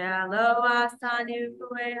 shelo asanu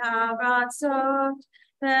haratzot,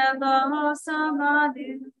 velo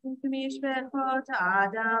samanu mishpechot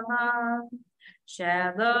adamah,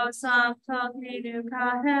 shelo samtokenu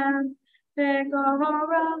kahem,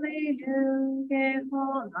 v'goror aleinu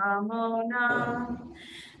kechol amonah.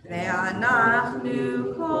 Ve'anachnu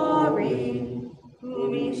korim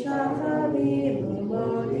u'mishacharim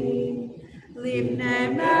u'modim livnei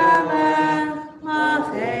melech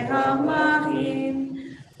malchei hamalchim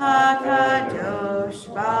hakadosh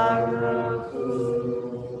baruch hu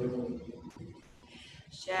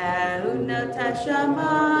shehu noten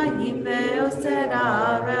shamayim ve'osed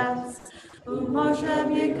haaretz u'moshev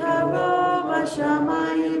yikaro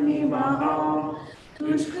b'shamayim imaho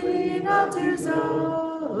u'shchina tirzo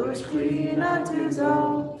Ushkrina tuzo,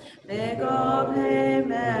 Megob he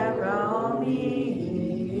meromim,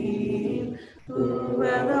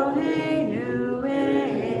 Eloheinu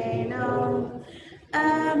eino,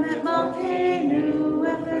 Emet malkeinu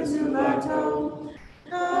efezulato,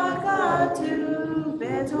 Nagatu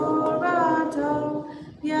betorato,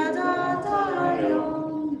 Yadatayon,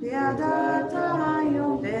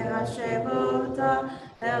 Behashemota,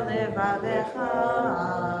 Elevavecha.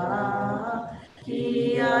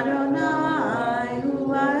 Ki Adonai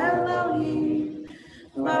hu Elohim,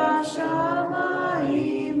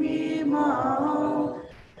 b'shamayim imaho,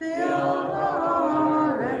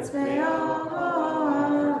 ve'aretz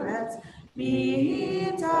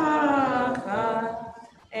mitachat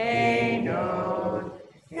eino.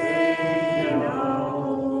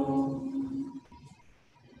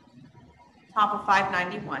 Top of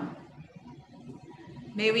 591.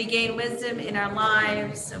 May we gain wisdom in our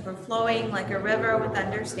lives, overflowing like a river with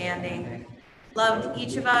understanding. Love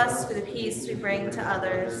each of us for the peace we bring to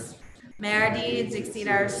others. May our deeds exceed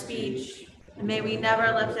our speech, and may we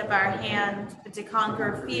never lift up our hand, but to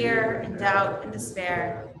conquer fear and doubt and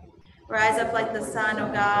despair. Rise up like the sun,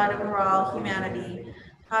 O God, over all humanity.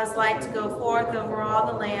 Cause light to go forth over all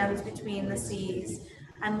the lands between the seas,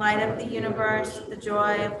 and light up the universe with the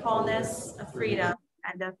joy of wholeness, of freedom,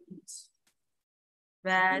 and of peace.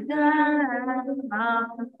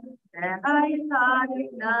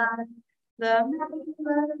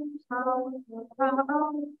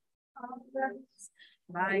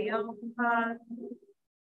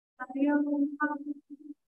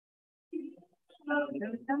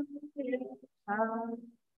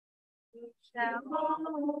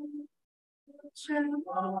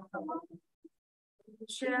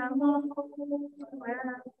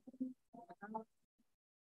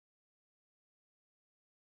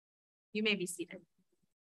 You may be seated.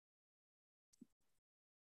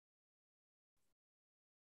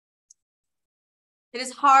 It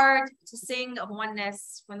is hard to sing of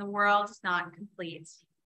oneness when the world is not complete,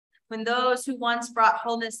 when those who once brought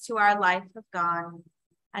wholeness to our life have gone,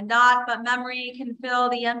 and naught but memory can fill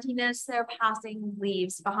the emptiness their passing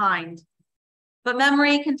leaves behind. But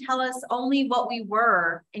memory can tell us only what we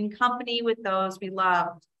were in company with those we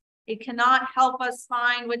loved. It cannot help us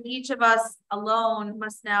find what each of us alone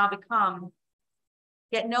must now become.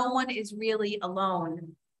 Yet no one is really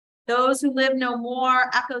alone. Those who live no more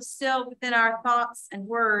echo still within our thoughts and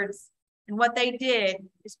words, And what they did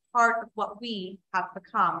is part of what we have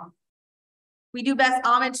become. We do best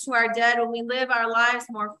homage to our dead when we live our lives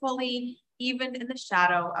more fully, even in the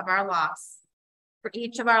shadow of our loss. For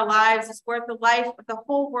each of our lives is worth the life of the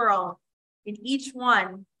whole world. In each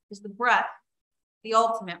one is the breath, the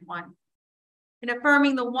ultimate one. In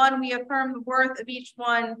affirming the one, we affirm the worth of each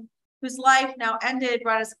one, whose life now ended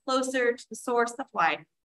brought us closer to the source of life,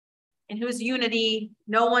 in whose unity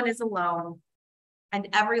no one is alone, and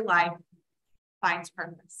every life finds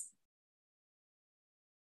purpose.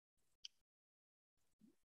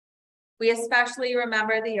 We especially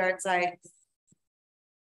remember the yard sites.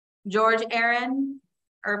 George Aaron,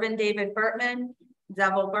 Urban David Burtman,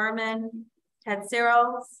 Devil Berman, Ted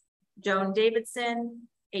Searles, Joan Davidson,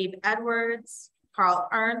 Abe Edwards, Carl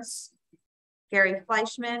Ernst, Gary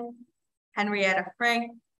Fleischman, Henrietta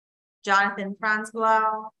Frank, Jonathan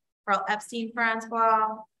Francois, Carl Epstein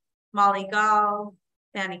Francois, Molly Gall,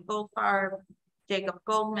 Fanny Goldfarb, Jacob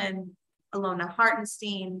Goldman, Alona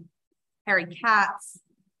Hartenstein, Harry Katz,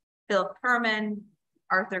 Phil Kerman,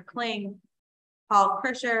 Arthur Kling, Paul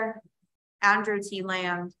Krischer, Andrew T.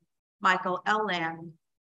 Land, Michael L. Land,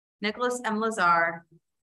 Nicholas M. Lazar,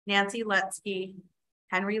 Nancy Letsky,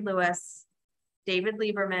 Henry Lewis, David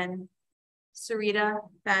Lieberman, Sarita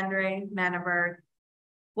Vandre Manneberg,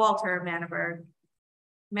 Walter Manneberg,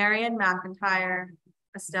 Marion McIntyre,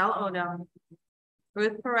 Estelle Odom,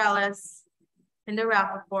 Ruth Perellis, Linda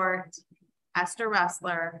Rappaport, Esther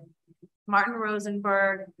Ressler, Martin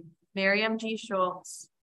Rosenberg, Miriam G. Schultz,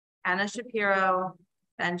 Anna Shapiro,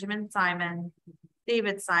 Benjamin Simon,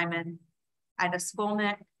 David Simon, Ida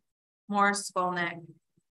Skolnick, Morris Skolnick,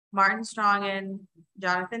 Martin Strongen,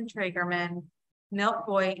 Jonathan Traegerman, Milt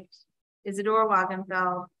Voigt, Isidore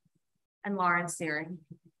Wagenfeld, and Lawrence Searing.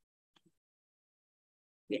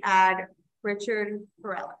 We add Richard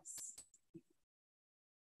Perellis.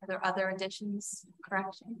 Are there other additions,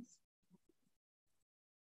 corrections?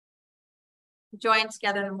 Join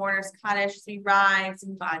together in the mourner's cottage as we rise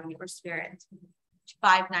in body or spirit.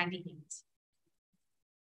 598.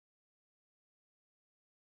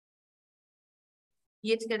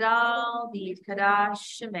 Yitkadal Yitkadah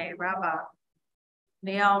Shemei Rabbah.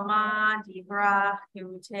 Nealma Dibra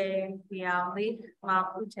Hirute Bialik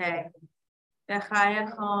Malkute.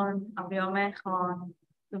 Bechayachon Abiomechon.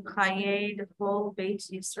 Uchaye the full Beit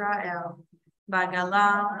Yisrael.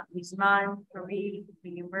 Bagala Mizman Pari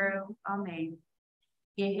Vimru Amen.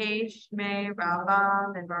 Yehi Shmei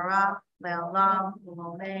Rabba Lebarach Le'olam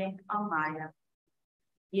Umolei Amaya.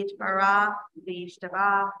 Yitbarach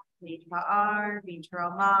V'yishtabach V'yitpa'ar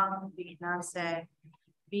V'yitromam V'yitnaseh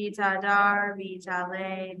V'yitadar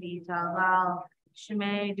V'yitaleh V'yitalal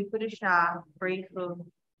Shmei Dukudusha Brichu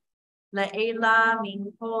Le'ela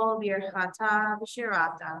Minkol V'yirchata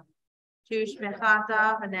V'shirata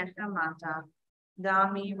Tushmechata V'nechamata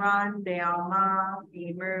Damiran De'alma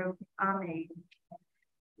V'yimru Amen.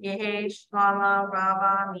 Yehi Shlama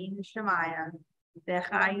Rabba Min Shemaya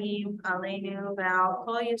V'chaim Aleinu V'al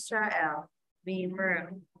Kol Yisrael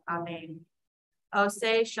V'yimru Amen.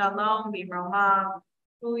 Oseh Shalom V'romav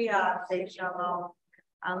Huya Oseh Shalom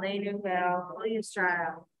Aleinu V'al Kol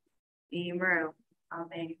Yisrael V'yimru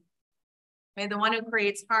Amen. May the one who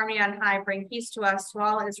creates harmony on high bring peace to us, to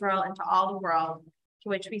all Israel, and to all the world, to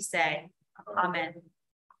which we say, Amen.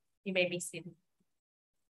 You may be seated.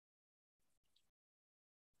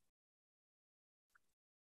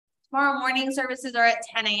 Tomorrow morning services are at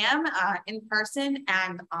 10 a.m. In person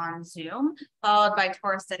and on Zoom, followed by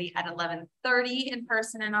Torah study at 11:30 in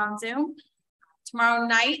person and on Zoom. Tomorrow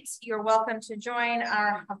night, you're welcome to join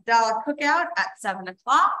our Havdalah cookout at 7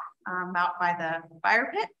 o'clock out by the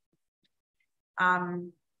fire pit.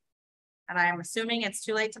 And I'm assuming it's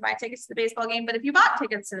too late to buy tickets to the baseball game, but if you bought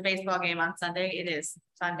tickets to the baseball game on Sunday, it is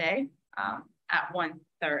Sunday at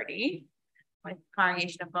 1:30 with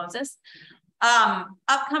Congregation of Moses.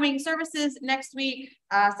 Upcoming services next week,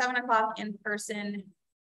 7 o'clock in person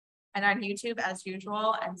and on YouTube as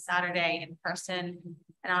usual, and Saturday in person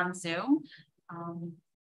and on Zoom.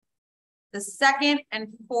 The second and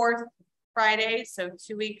fourth Friday, so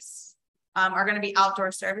 2 weeks, are going to be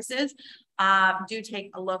outdoor services. Do take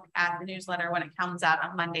a look at the newsletter when it comes out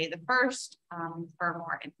on Monday the 1st for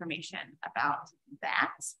more information about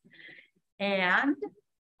that. And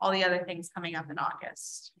all the other things coming up in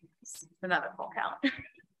August. It's another full count.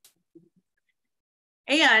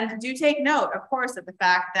 And do take note, of course, of the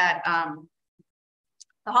fact that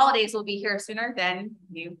the holidays will be here sooner than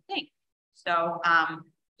you think. So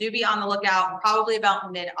do be on the lookout probably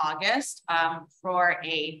about mid-August for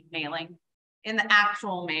a mailing in the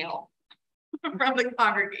actual mail from the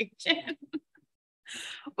congregation.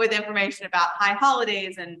 with information about high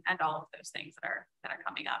holidays and all of those things that are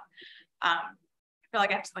coming up. I feel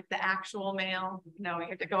like I have to like the actual mail. No, you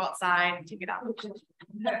have to go outside and take it out.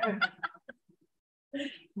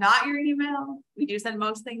 Not your email. We do send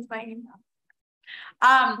most things by email.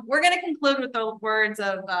 We're going to conclude with the words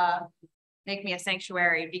of make me a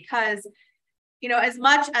sanctuary, because, you know, as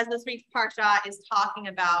much as this week's parsha is talking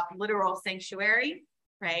about literal sanctuary,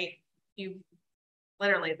 right? You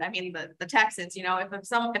literally, I mean, the text is, you know, if a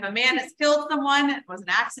man has killed someone, it was an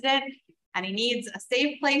accident, and he needs a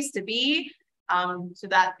safe place to be, so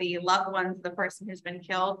that the loved ones of the person who's been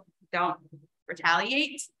killed don't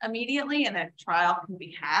retaliate immediately and a trial can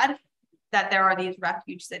be had, that there are these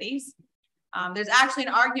refuge cities. There's actually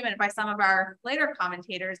an argument by some of our later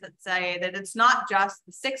commentators that say that it's not just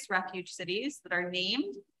the 6 refuge cities that are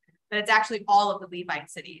named, but it's actually all of the Levite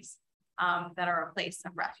cities that are a place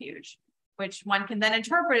of refuge, which one can then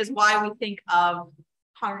interpret as why we think of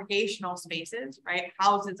congregational spaces, right?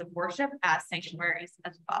 Houses of worship as sanctuaries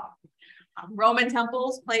as well. Roman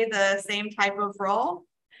temples play the same type of role,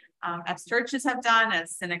 as churches have done,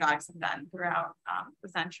 as synagogues have done throughout the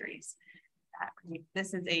centuries.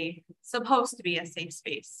 This is supposed to be a safe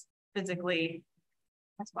space, physically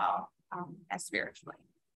as well as spiritually.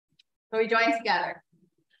 So we join together.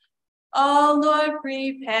 Oh Lord,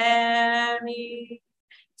 prepare me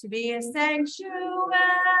to be a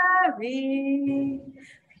sanctuary,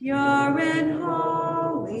 pure and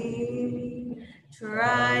holy,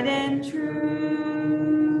 tried and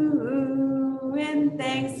true. In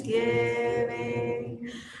thanksgiving,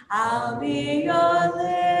 I'll be your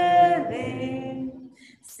living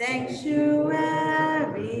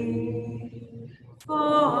sanctuary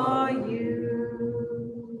for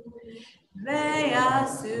you.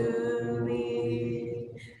 Ve'asui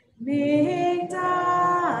mikdash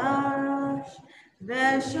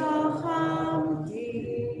ve'shochamti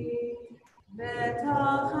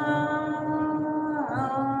ve'tocham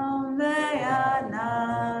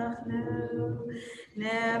ve'anachnu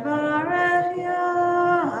nevarech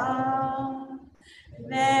Yah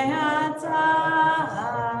ve'atah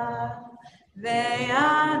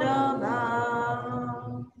ve'adolam.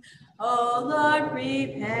 Oh Lord,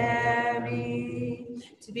 prepare me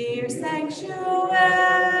to be your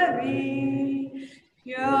sanctuary,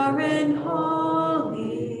 pure and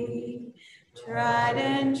holy, tried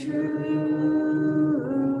and true.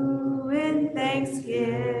 In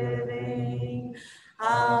thanksgiving,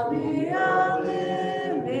 I'll be a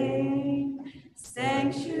living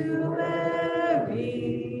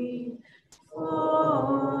sanctuary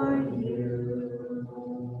for you.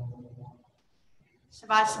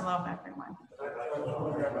 Shabbat shalom, everyone.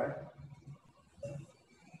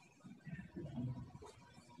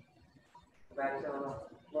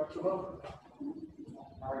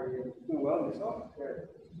 Well, yourself? Good.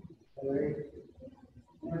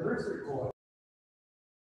 Anniversary call.